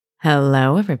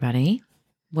Hello, everybody.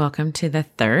 Welcome to the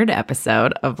third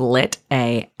episode of Lit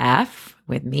AF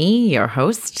with me, your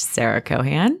host, Sarah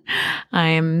Cohan. I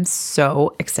am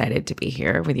so excited to be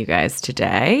here with you guys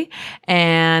today.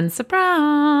 And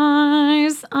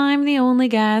surprise, I'm the only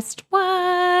guest.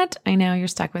 What? I know you're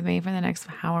stuck with me for the next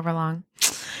however long.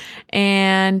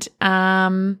 And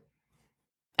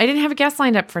I didn't have a guest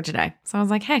lined up for today. So I was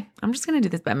like, hey, I'm just going to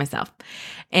do this by myself.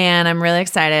 And I'm really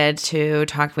excited to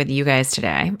talk with you guys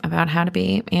today about how to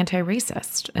be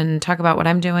anti-racist and talk about what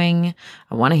I'm doing.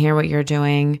 I want to hear what you're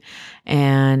doing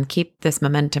and keep this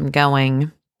momentum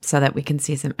going so that we can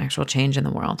see some actual change in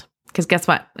the world. Because guess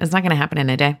what? It's not going to happen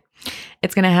in a day.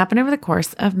 It's going to happen over the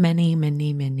course of many,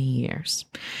 many, many years.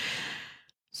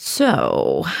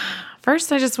 So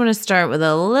first, I just want to start with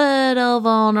a little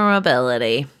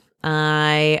vulnerability.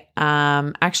 I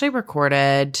actually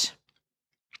recorded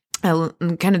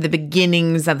kind of the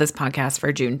beginnings of this podcast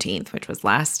for Juneteenth, which was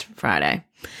last Friday.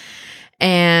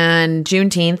 And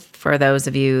Juneteenth, for those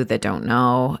of you that don't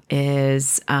know,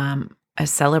 is a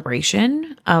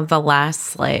celebration of the last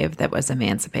slave that was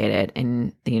emancipated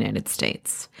in the United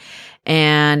States.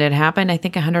 And it happened, I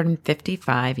think,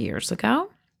 155 years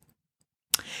ago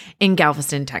in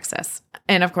Galveston, Texas.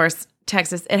 And of course,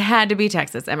 Texas, it had to be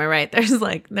Texas. Am I right?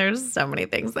 There's so many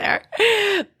things there.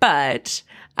 But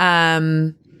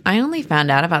I only found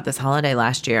out about this holiday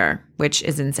last year, which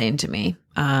is insane to me.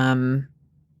 I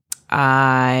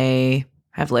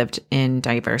have lived in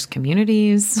diverse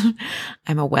communities.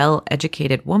 I'm a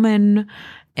well-educated woman.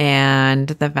 And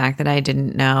the fact that I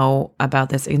didn't know about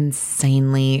this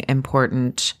insanely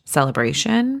important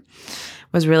celebration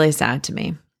was really sad to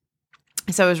me.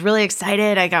 So I was really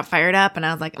excited. I got fired up and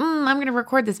I was like, I'm going to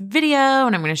record this video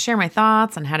and I'm going to share my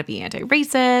thoughts on how to be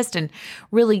anti-racist and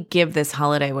really give this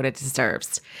holiday what it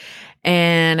deserves.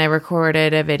 And I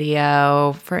recorded a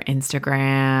video for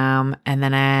Instagram and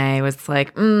then I was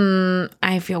like,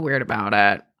 I feel weird about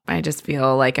it. I just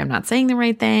feel like I'm not saying the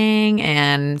right thing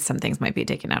and some things might be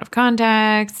taken out of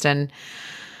context and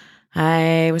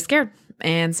I was scared.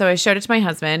 And so I showed it to my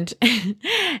husband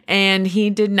and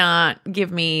he did not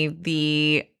give me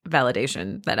the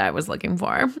validation that I was looking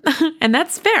for. And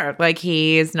that's fair. Like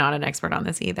he is not an expert on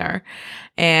this either.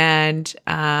 And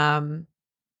I,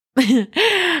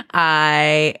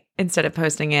 instead of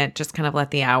posting it, just kind of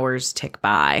let the hours tick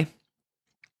by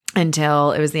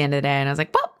until it was the end of the day. And I was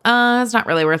like, well, it's not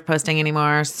really worth posting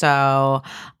anymore. So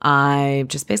I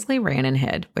just basically ran and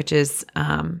hid, which is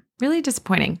really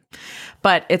disappointing,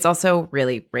 but it's also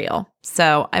really real.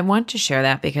 So I want to share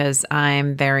that because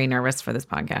I'm very nervous for this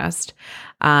podcast.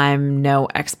 I'm no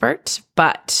expert,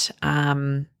 but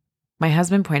my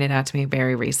husband pointed out to me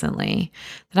very recently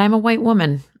that I'm a white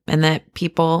woman and that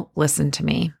people listen to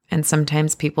me. And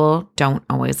sometimes people don't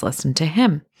always listen to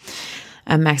him.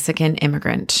 A Mexican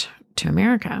immigrant to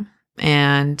America.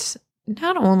 And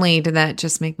not only did that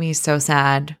just make me so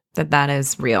sad that that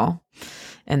is real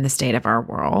in the state of our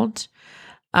world,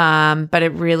 but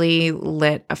it really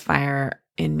lit a fire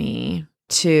in me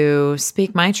to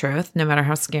speak my truth, no matter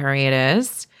how scary it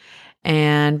is,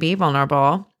 and be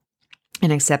vulnerable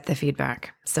and accept the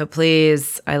feedback. So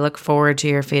please, I look forward to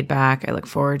your feedback. I look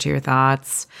forward to your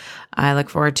thoughts. I look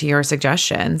forward to your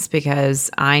suggestions because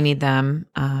I need them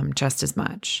just as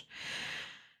much.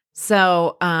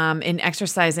 So in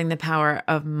exercising the power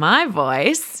of my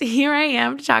voice, here I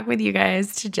am to talk with you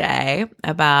guys today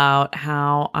about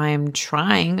how I'm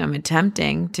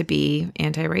attempting to be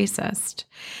anti-racist.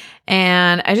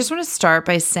 And I just want to start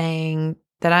by saying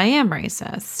that I am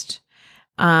racist.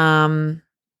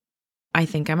 I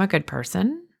think I'm a good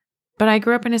person, but I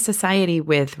grew up in a society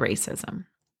with racism.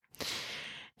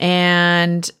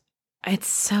 And it's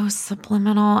so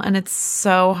subliminal and it's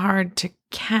so hard to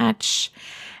catch.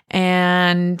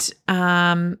 And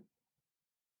I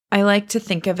like to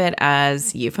think of it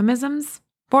as euphemisms.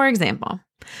 For example,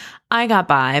 I got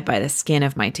by the skin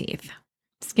of my teeth.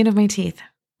 Skin of my teeth.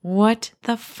 What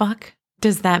the fuck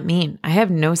does that mean? I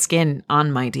have no skin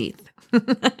on my teeth.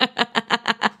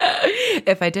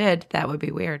 If I did, that would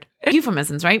be weird.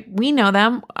 Euphemisms, right? We know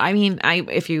them. I mean,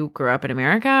 if you grew up in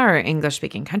America or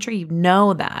English-speaking country, you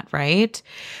know that, right?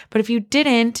 But if you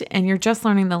didn't and you're just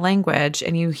learning the language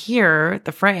and you hear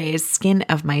the phrase skin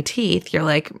of my teeth, you're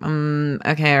like,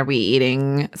 okay, are we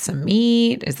eating some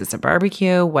meat? Is this a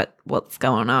barbecue? What's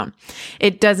going on?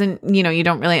 It doesn't, you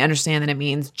don't really understand that it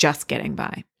means just getting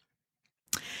by.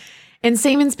 And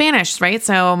same in Spanish, right?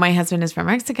 So my husband is from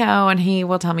Mexico and he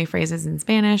will tell me phrases in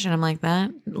Spanish and I'm like, that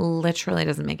literally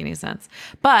doesn't make any sense.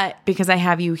 But because I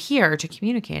have you here to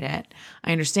communicate it,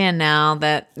 I understand now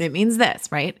that it means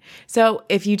this, right? So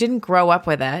if you didn't grow up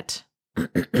with it,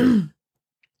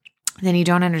 then you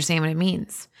don't understand what it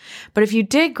means. But if you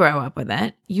did grow up with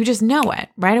it, you just know it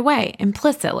right away,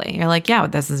 implicitly. You're like, yeah,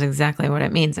 this is exactly what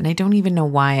it means. And I don't even know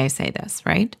why I say this,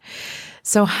 right?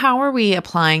 So how are we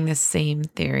applying this same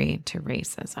theory to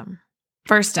racism?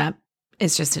 First step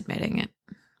is just admitting it.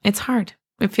 It's hard.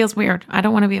 It feels weird. I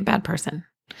don't want to be a bad person.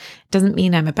 It doesn't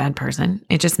mean I'm a bad person.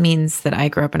 It just means that I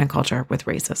grew up in a culture with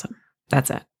racism. That's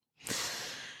it.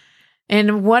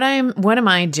 And what am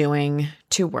I doing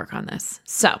to work on this?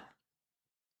 So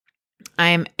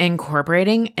I'm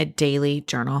incorporating a daily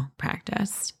journal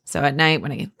practice. So at night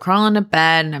when I crawl into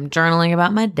bed and I'm journaling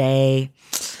about my day,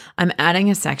 I'm adding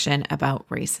a section about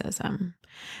racism.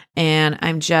 And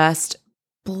I'm just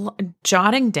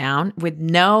jotting down with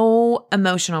no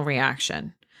emotional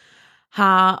reaction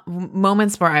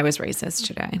moments where I was racist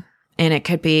today. And it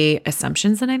could be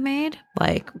assumptions that I made,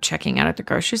 like checking out at the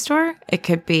grocery store. It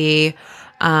could be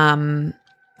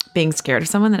being scared of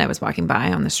someone that I was walking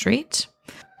by on the street.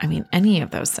 I mean, any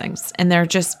of those things. And they're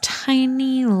just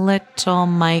tiny little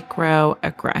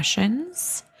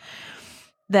microaggressions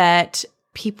that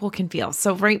people can feel.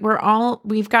 So, right,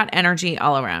 we've got energy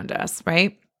all around us,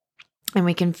 right? And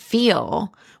we can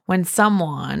feel when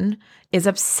someone is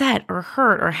upset or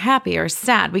hurt or happy or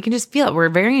sad. We can just feel it. We're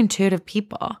very intuitive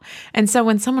people. And so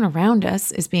when someone around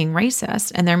us is being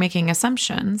racist and they're making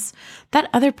assumptions, that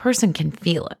other person can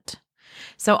feel it.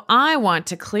 So I want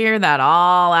to clear that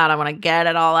all out. I want to get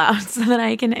it all out so that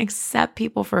I can accept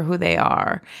people for who they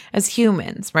are as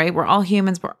humans, right? We're all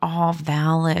humans. We're all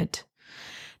valid.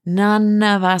 None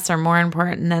of us are more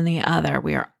important than the other.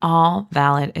 We are all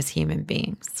valid as human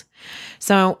beings.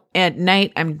 So at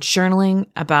night, I'm journaling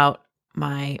about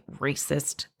my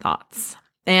racist thoughts.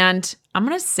 And I'm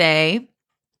going to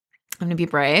be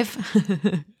brave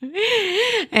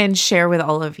and share with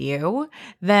all of you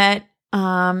that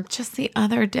just the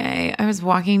other day, I was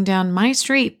walking down my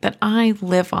street that I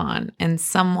live on, and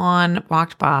someone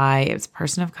walked by. It was a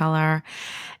person of color,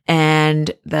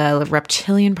 and the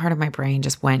reptilian part of my brain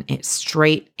just went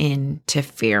straight into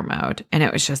fear mode. And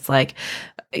it was just like,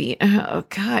 oh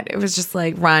God, it was just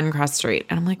like run across the street.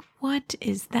 And I'm like, what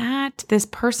is that? This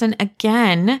person,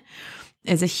 again,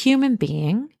 is a human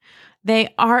being.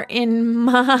 They are in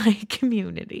my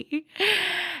community.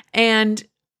 And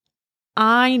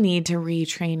I need to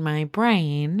retrain my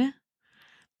brain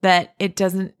that it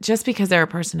doesn't, just because they're a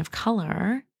person of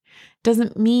color,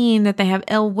 doesn't mean that they have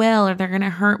ill will or they're going to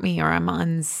hurt me or I'm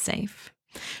unsafe.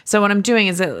 So what I'm doing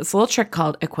is it's a little trick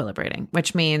called equilibrating,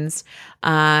 which means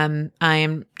I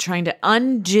am trying to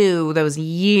undo those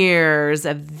years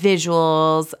of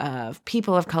visuals of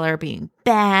people of color being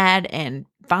bad and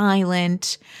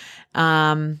violent.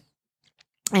 And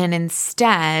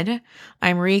instead,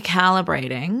 I'm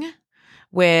recalibrating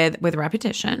with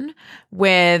repetition,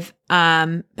 with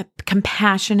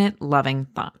compassionate, loving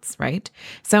thoughts, right?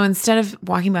 So instead of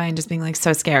walking by and just being like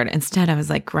so scared, instead I was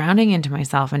like grounding into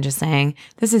myself and just saying,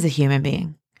 this is a human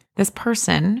being. This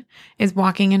person is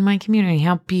walking in my community.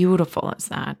 How beautiful is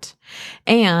that?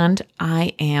 And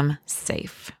I am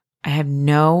safe. I have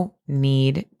no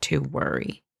need to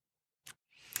worry.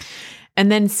 And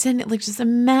then just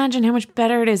imagine how much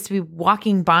better it is to be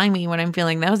walking by me when I'm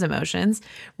feeling those emotions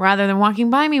rather than walking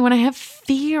by me when I have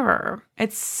fear.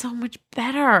 It's so much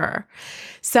better.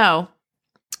 So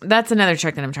that's another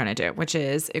trick that I'm trying to do, which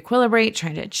is equilibrate,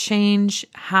 trying to change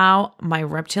how my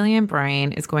reptilian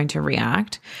brain is going to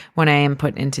react when I am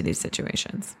put into these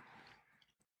situations.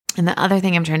 And the other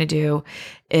thing I'm trying to do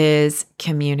is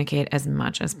communicate as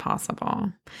much as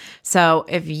possible. So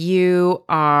if you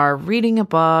are reading a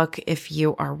book, if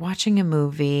you are watching a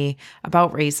movie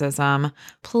about racism,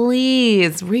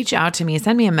 please reach out to me,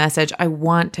 send me a message. I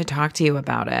want to talk to you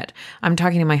about it. I'm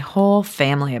talking to my whole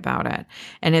family about it.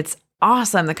 And it's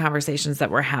awesome, the conversations that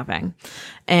we're having.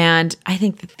 And I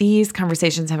think that these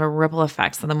conversations have a ripple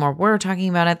effect. So the more we're talking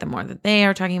about it, the more that they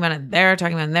are talking about it, they're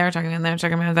talking about it, they're talking about it, they're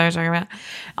talking about it, they're talking about it.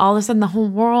 All of a sudden, the whole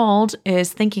world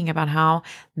is thinking about how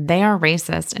they are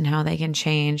racist and how they can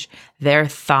change their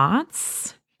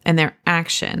thoughts and their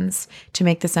actions to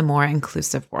make this a more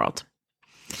inclusive world.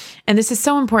 And this is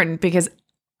so important because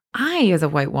I, as a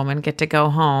white woman, get to go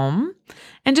home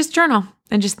and just journal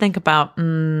and just think about,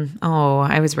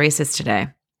 I was racist today.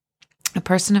 A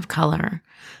person of color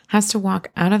has to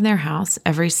walk out of their house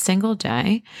every single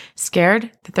day, scared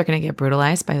that they're going to get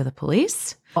brutalized by the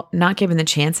police, not given the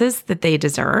chances that they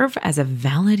deserve as a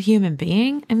valid human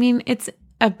being. I mean, it's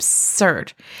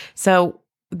absurd. So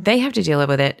they have to deal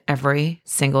with it every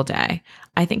single day.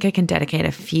 I think I can dedicate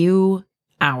a few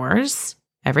hours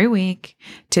every week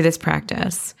to this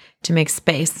practice to make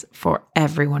space for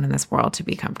everyone in this world to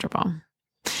be comfortable.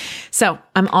 So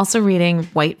I'm also reading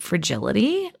White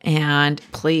Fragility. And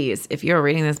please, if you're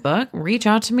reading this book, reach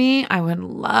out to me. I would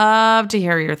love to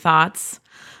hear your thoughts.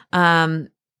 And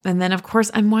then, of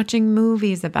course, I'm watching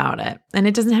movies about it. And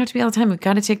it doesn't have to be all the time. We've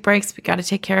got to take breaks. We've got to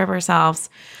take care of ourselves.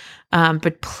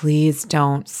 But please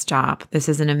don't stop. This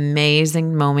is an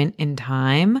amazing moment in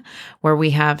time where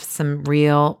we have some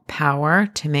real power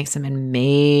to make some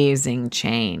amazing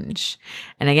change.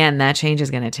 And again, that change is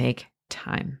going to take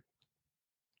time.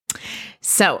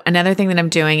 So another thing that I'm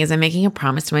doing is I'm making a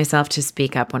promise to myself to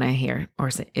speak up when I hear or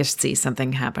see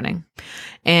something happening.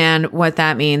 And what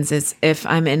that means is if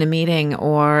I'm in a meeting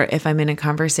or if I'm in a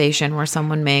conversation where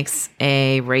someone makes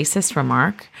a racist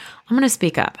remark, I'm going to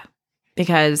speak up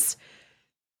because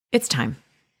it's time.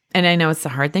 And I know it's the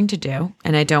hard thing to do.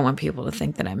 And I don't want people to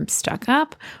think that I'm stuck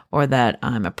up or that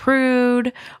I'm a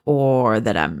prude or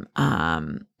that I'm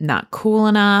not cool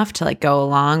enough to go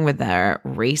along with their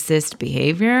racist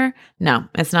behavior. No,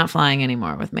 it's not flying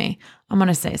anymore with me. I'm going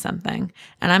to say something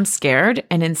and I'm scared.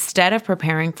 And instead of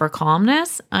preparing for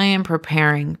calmness, I am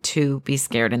preparing to be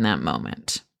scared in that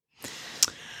moment.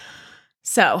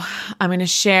 So I'm going to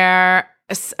share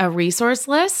a resource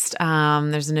list.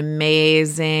 There's an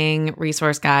amazing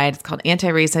resource guide. It's called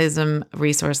Anti-Racism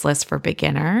Resource List for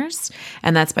Beginners.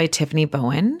 And that's by Tiffany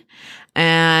Bowen.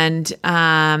 And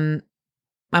I'm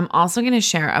also going to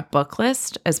share a book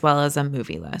list as well as a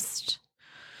movie list.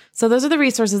 So those are the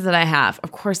resources that I have.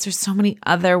 Of course, there's so many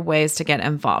other ways to get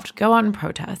involved. Go out and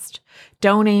protest.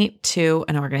 Donate to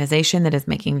an organization that is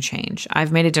making change.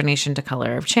 I've made a donation to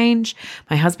Color of Change.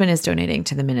 My husband is donating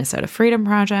to the Minnesota Freedom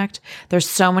Project. There's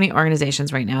so many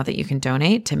organizations right now that you can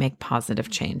donate to make positive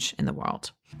change in the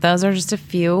world. Those are just a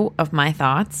few of my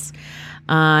thoughts.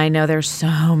 I know there's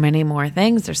so many more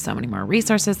things. There's so many more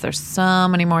resources. There's so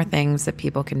many more things that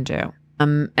people can do.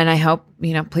 And I hope,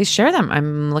 please share them.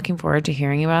 I'm looking forward to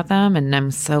hearing about them. And I'm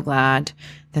so glad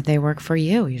that they work for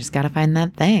you. You just got to find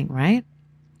that thing, right?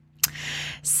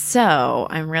 So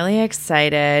I'm really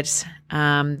excited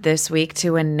this week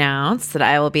to announce that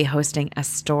I will be hosting a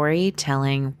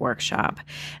storytelling workshop.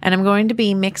 And I'm going to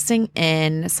be mixing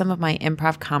in some of my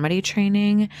improv comedy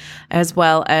training as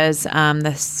well as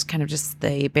this kind of just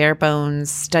the bare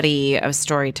bones study of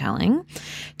storytelling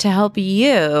to help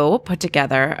you put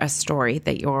together a story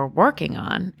that you're working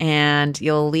on. And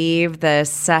you'll leave the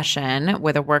session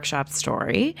with a workshop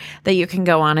story that you can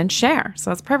go on and share.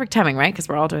 So it's perfect timing, right? Because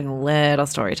we're all doing a little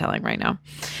storytelling right now.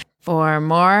 For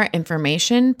more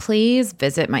information, please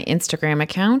visit my Instagram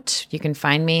account. You can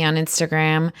find me on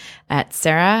Instagram at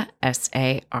Sarah,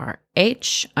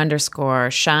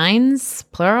 SARH_shines,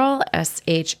 plural,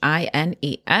 SHINES_ON.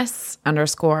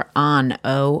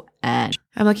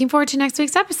 I'm looking forward to next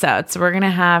week's episode. So we're going to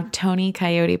have Tony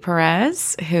Coyote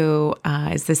Perez, who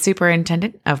is the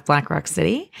superintendent of Black Rock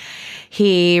City.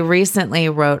 He recently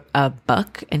wrote a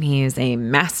book and he is a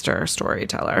master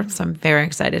storyteller. So I'm very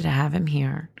excited to have him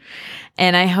here.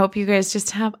 And I hope you guys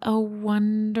just have a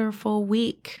wonderful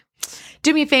week.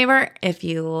 Do me a favor, if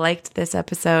you liked this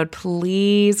episode,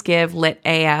 please give Lit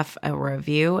AF a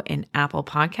review in Apple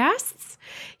Podcasts.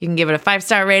 You can give it a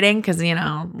 5-star rating because,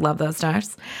 love those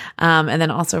stars. And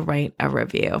then also write a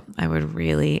review. I would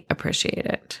really appreciate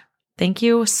it. Thank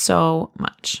you so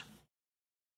much.